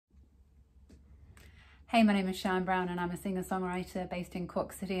Hey, my name is Siân Brown and I'm a singer-songwriter based in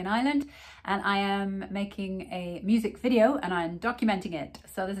Cork City in Ireland, and I am making a music video and I'm documenting it.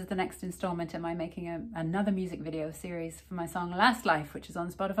 So this is the next installment in my making another music video series for my song Last Life, which is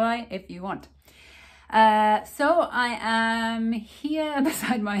on Spotify if you want. So I am here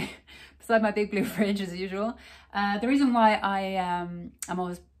beside my big blue fridge as usual. The reason why I'm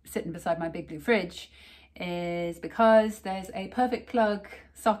always sitting beside my big blue fridge is because there's a perfect plug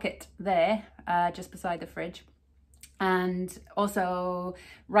socket there just beside the fridge, and also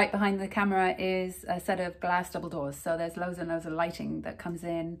right behind the camera is a set of glass double doors, so there's loads and loads of lighting that comes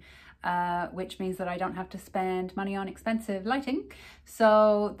in, which means that I don't have to spend money on expensive lighting.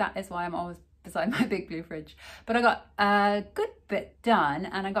 So that is why I'm always beside my big blue fridge. But I got a good bit done,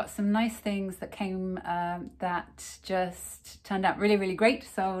 and I got some nice things that came that just turned out really, really great.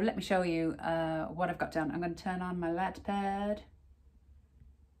 So let me show you what I've got done. I'm going to turn on my lat pad.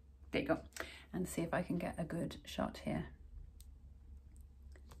 There you go. And see if I can get a good shot here.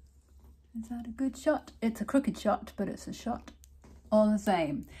 Is that a good shot? It's a crooked shot, but it's a shot all the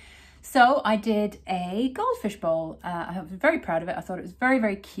same. So I did a goldfish bowl. I was very proud of it. I thought it was very,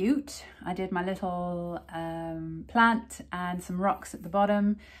 very cute. I did my little plant and some rocks at the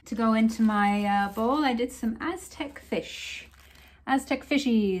bottom. To go into my bowl, I did some Aztec fish. Aztec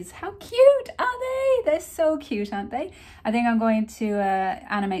fishies. How cute are they? They're so cute, aren't they? I think I'm going to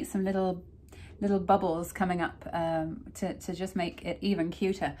animate some little bubbles coming up to just make it even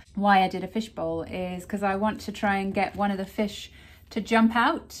cuter. Why I did a fish bowl is because I want to try and get one of the fish to jump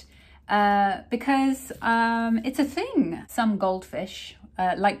out. Because it's a thing. Some goldfish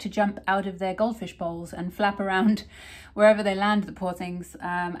like to jump out of their goldfish bowls and flap around wherever they land, the poor things.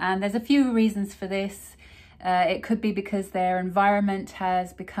 And there's a few reasons for this. It could be because their environment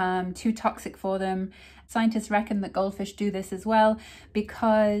has become too toxic for them. Scientists reckon that goldfish do this as well,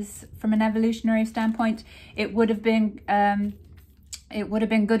 because from an evolutionary standpoint, it would have been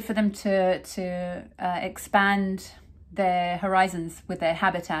good for them to expand their horizons with their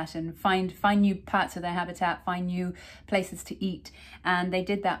habitat and find new parts of their habitat, find new places to eat. And they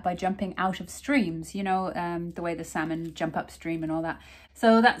did that by jumping out of streams, you know, the way the salmon jump upstream and all that.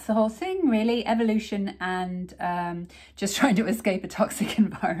 So that's the whole thing, really. Evolution and just trying to escape a toxic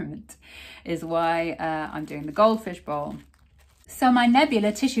environment is why I'm doing the goldfish bowl. So my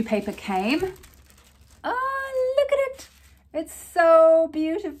nebula tissue paper came. Oh, look at it. It's so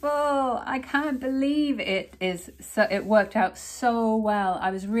beautiful. I can't believe it worked out so well. I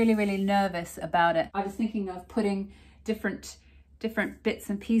was really, really nervous about it. I was thinking of putting different bits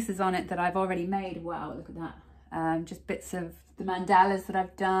and pieces on it that I've already made. Wow, look at that. Just bits of the mandalas that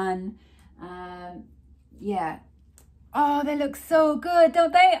I've done. Yeah. Oh, they look so good,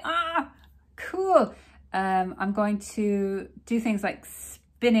 don't they? Ah, cool. I'm going to do things like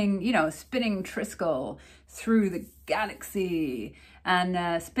spinning Triskel through the galaxy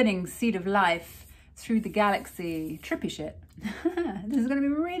and spinning Seed of Life through the galaxy. Trippy shit. This is going to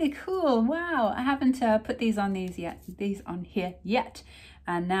be really cool. Wow, I haven't put these on here yet,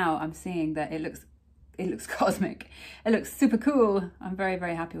 and now I'm seeing that it looks cosmic. It looks super cool. I'm very,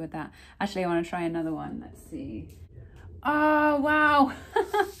 very happy with that. Actually, I want to try another one. Let's see. Oh, wow.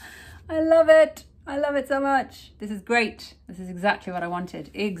 I love it. I love it so much. This is great. This is exactly what I wanted.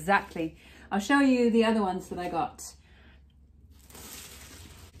 Exactly. I'll show you the other ones that I got.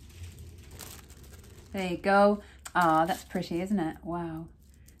 There you go. Oh, that's pretty, isn't it? Wow.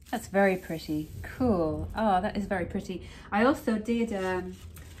 That's very pretty. Cool. Oh, that is very pretty. I also did a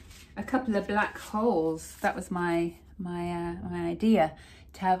couple of black holes. That was my idea.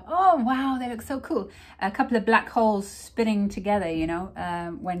 To have, oh wow, they look so cool. A couple of black holes spinning together, you know,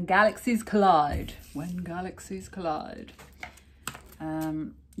 when galaxies collide. When galaxies collide.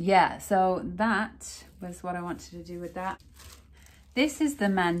 Yeah, so that was what I wanted to do with that. This is the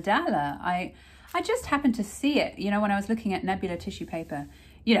mandala. I just happened to see it, you know, when I was looking at nebula tissue paper.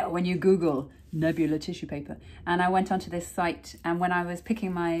 You know, when you Google nebula tissue paper. And I went onto this site, and when I was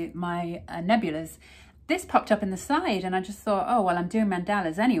picking my nebulas, this popped up in the side, and I just thought, oh, well, I'm doing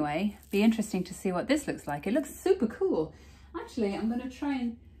mandalas anyway. Be interesting to see what this looks like. It looks super cool. Actually, I'm going to try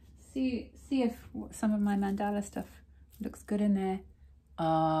and see if some of my mandala stuff looks good in there.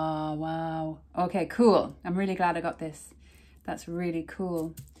 Oh, wow. Okay, cool. I'm really glad I got this. That's really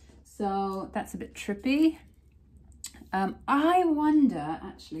cool. So that's a bit trippy. I wonder,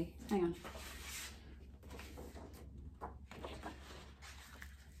 actually, hang on.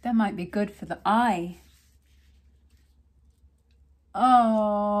 That might be good for the eye.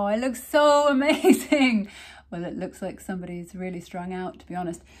 Oh, it looks so amazing. Well, it looks like somebody's really strung out, to be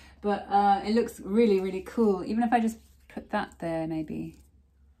honest. But it looks really, really cool. Even if I just put that there, maybe.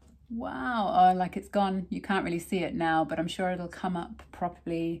 Wow, oh, like it's gone. You can't really see it now, but I'm sure it'll come up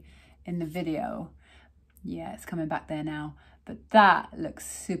properly in the video. Yeah, it's coming back there now. But that looks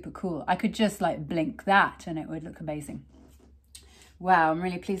super cool. I could just like blink that and it would look amazing. Wow, I'm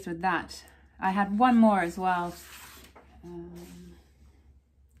really pleased with that. I had one more as well.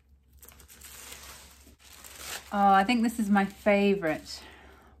 Oh, I think this is my favorite.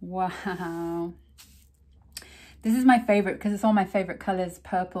 Wow. This is my favorite because it's all my favorite colors,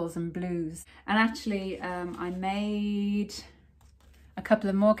 purples and blues. And actually, I made a couple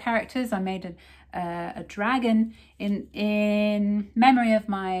of more characters. I made a dragon in memory of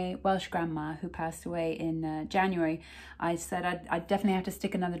my Welsh grandma who passed away in January. I said I'd definitely have to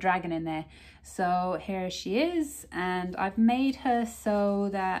stick another dragon in there. So here she is, and I've made her so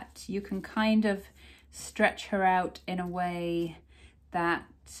that you can kind of stretch her out in a way that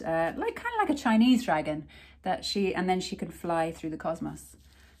kind of like a Chinese dragon, and then she can fly through the cosmos.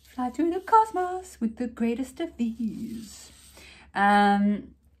 Fly through the cosmos with the greatest of ease.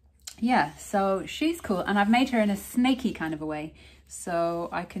 Yeah, so she's cool, and I've made her in a snaky kind of a way, so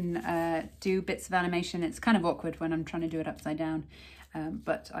I can do bits of animation. It's kind of awkward when I'm trying to do it upside down,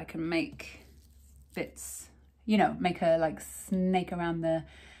 but I can make bits, you know, make her like snake around the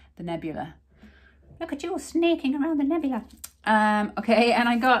nebula. Look at you snaking around the nebula. Okay, and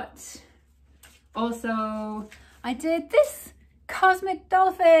I did this cosmic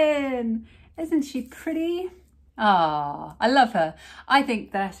dolphin. Isn't she pretty? Oh, I love her. I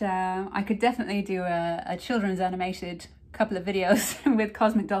think that I could definitely do a children's animated couple of videos with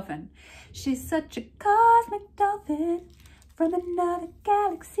Cosmic Dolphin. She's such a cosmic dolphin from another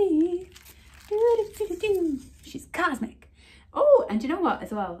galaxy. Doo-doo-doo-doo-doo. She's cosmic. Oh, and you know what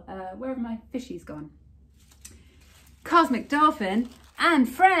as well? Where have my fishies gone? Cosmic Dolphin and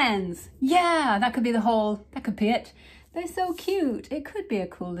Friends. Yeah, that could be that could be it. They're so cute. It could be a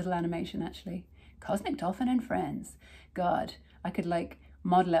cool little animation actually. Cosmic Dolphin and Friends. God, I could like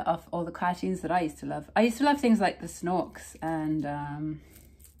model it off all the cartoons that I used to love. I used to love things like the Snorks and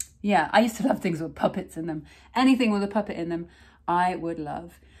yeah, I used to love things with puppets in them. Anything with a puppet in them, I would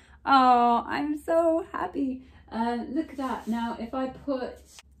love. Oh, I'm so happy. Look at that. Now, if I put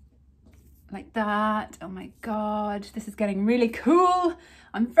like that, oh my God, this is getting really cool.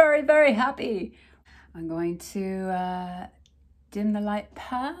 I'm very, very happy. I'm going to dim the light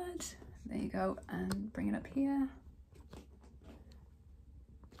pad. There you go, and bring it up here.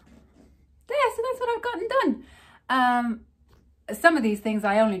 There, so that's what I've gotten done. Some of these things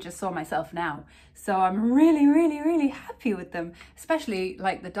I only just saw myself now, so I'm really, really, really happy with them, especially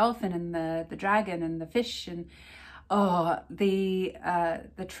like the dolphin and the dragon and the fish and the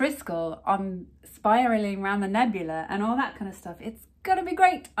Triskel on spiraling around the nebula and all that kind of stuff. It's gonna be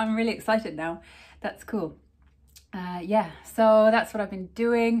great. I'm really excited now. That's cool. Yeah, so that's what I've been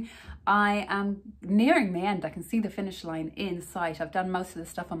doing. I am nearing the end. I can see the finish line in sight. I've done most of the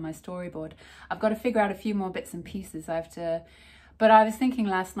stuff on my storyboard. I've got to figure out a few more bits and pieces. But I was thinking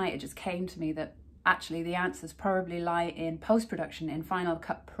last night, it just came to me that actually the answers probably lie in post-production in Final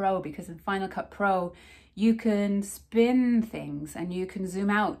Cut Pro, because in Final Cut Pro, you can spin things and you can zoom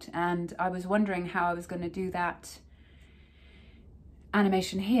out. And I was wondering how I was going to do that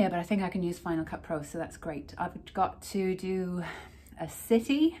animation here, but I think I can use Final Cut Pro, so that's great. I've got to do a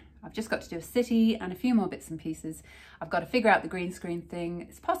city. I've just got to do a city and a few more bits and pieces. I've got to figure out the green screen thing.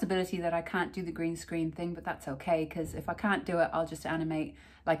 It's a possibility that I can't do the green screen thing, but that's okay, because if I can't do it, I'll just animate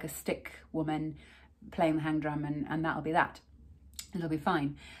like a stick woman playing the hang drum and that'll be that. It'll be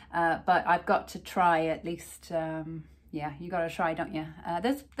fine. But I've got to try at least, yeah, you got to try, don't you?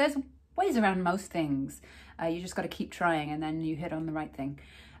 There's ways around most things. You just got to keep trying and then you hit on the right thing.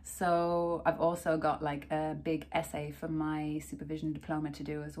 So I've also got like a big essay for my supervision diploma to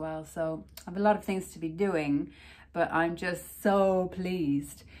do as well. So I have a lot of things to be doing, but I'm just so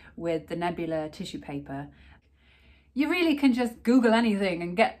pleased with the Nebula tissue paper. You really can just Google anything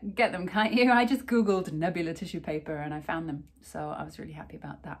and get them, can't you? I just Googled Nebula tissue paper and I found them. So I was really happy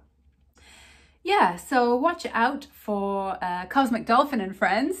about that. Yeah, so watch out for Cosmic Dolphin and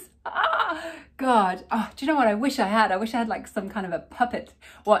Friends. Ah, God. Oh, do you know what I wish I had? I wish I had like some kind of a puppet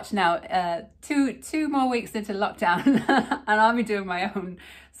watch now. Two more weeks into lockdown and I'll be doing my own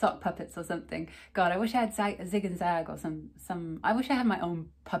sock puppets or something. God, I wish I had Zig and Zag or some. I wish I had my own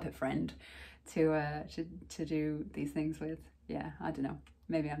puppet friend to do these things with. Yeah, I don't know.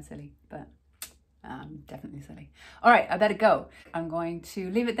 Maybe I'm silly, but definitely silly. All right, I better go. I'm going to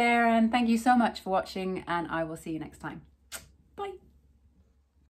leave it there and thank you so much for watching and I will see you next time.